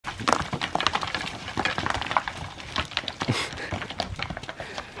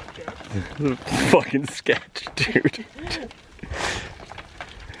Fucking sketch, dude.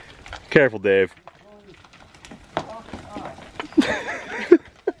 Careful, Dave.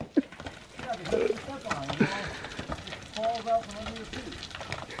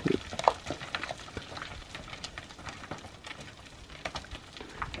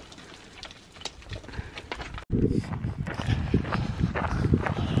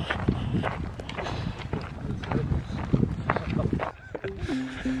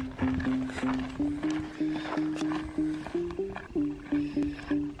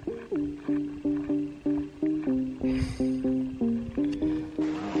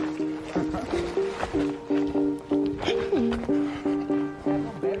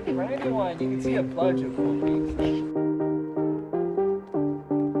 You can see a bunch of cool things.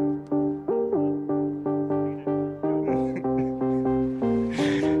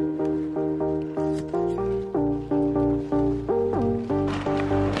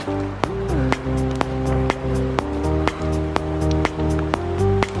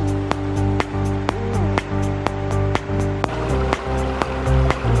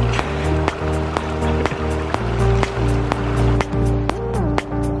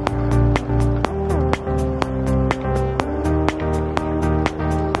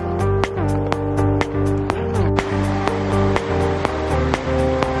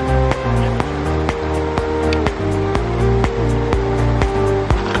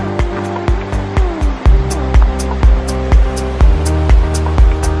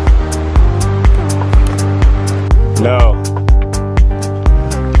 No.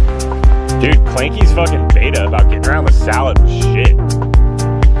 Dude, Clanky's fucking beta about getting around the salad was shit.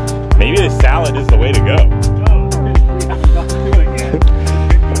 Maybe the salad is the way to go.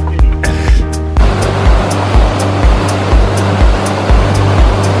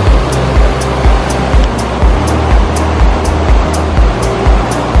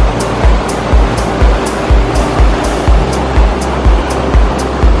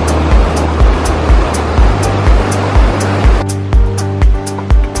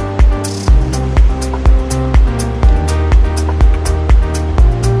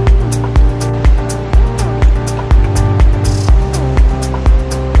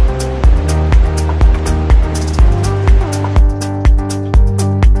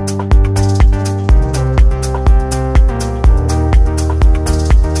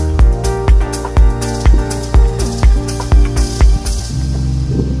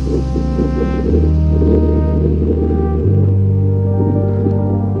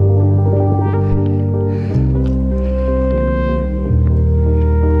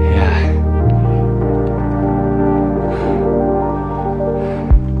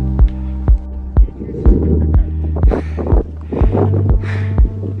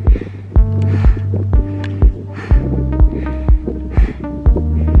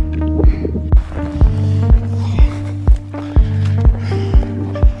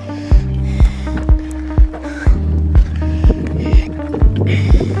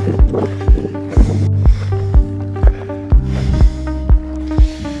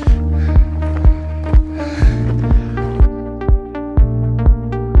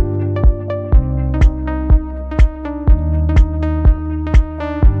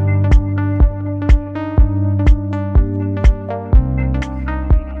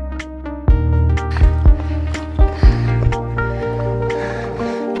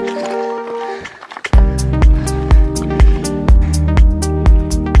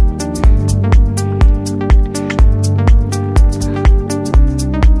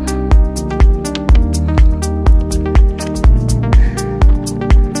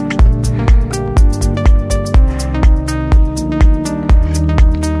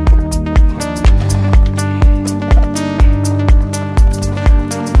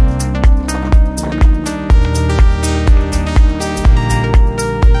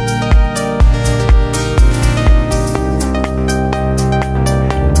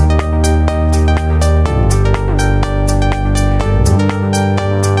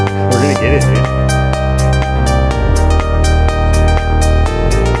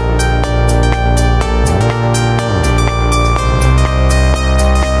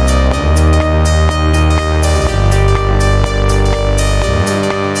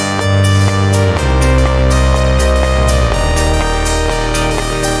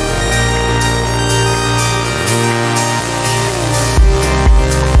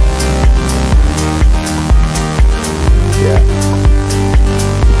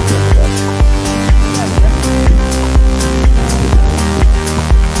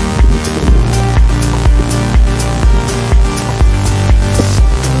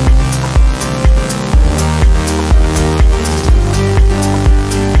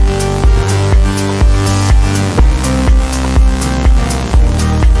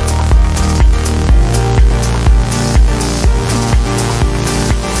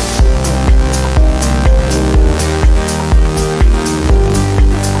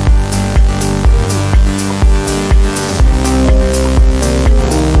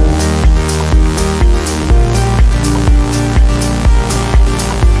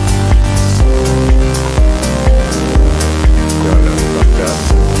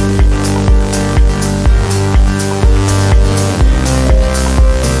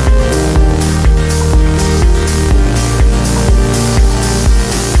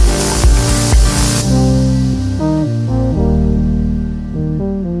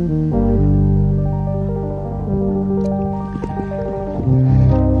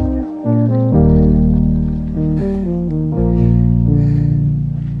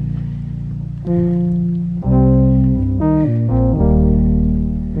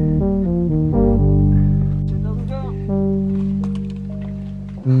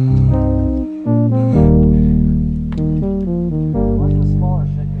 What's the smaller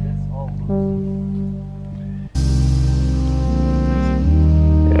shit? 'Cause it's all loose.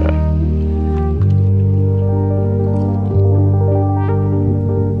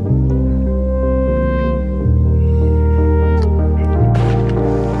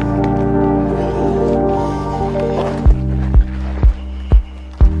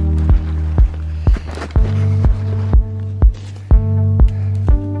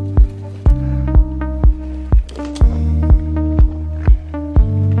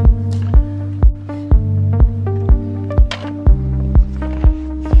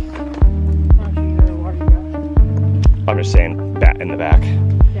 I'm just saying, bat in the back.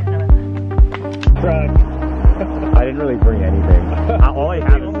 Truck. I didn't really bring anything. All I It's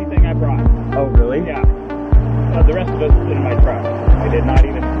have the is... only thing I brought. Oh, really? Yeah. The rest of it's in my truck. I did not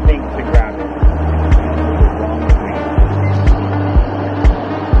even think to grab it. What was wrong with me?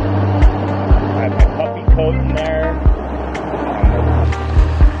 I have my puppy coat in there.